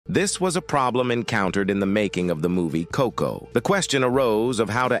This was a problem encountered in the making of the movie Coco. The question arose of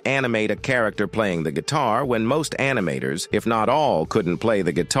how to animate a character playing the guitar when most animators, if not all, couldn't play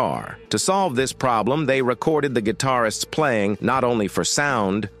the guitar. To solve this problem, they recorded the guitarists playing not only for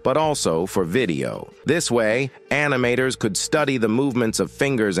sound, but also for video. This way, animators could study the movements of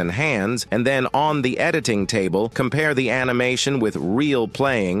fingers and hands, and then on the editing table, compare the animation with real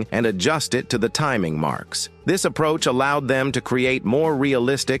playing and adjust it to the timing marks. This approach allowed them to create more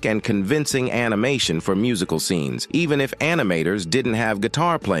realistic and convincing animation for musical scenes, even if animators didn't have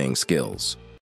guitar playing skills.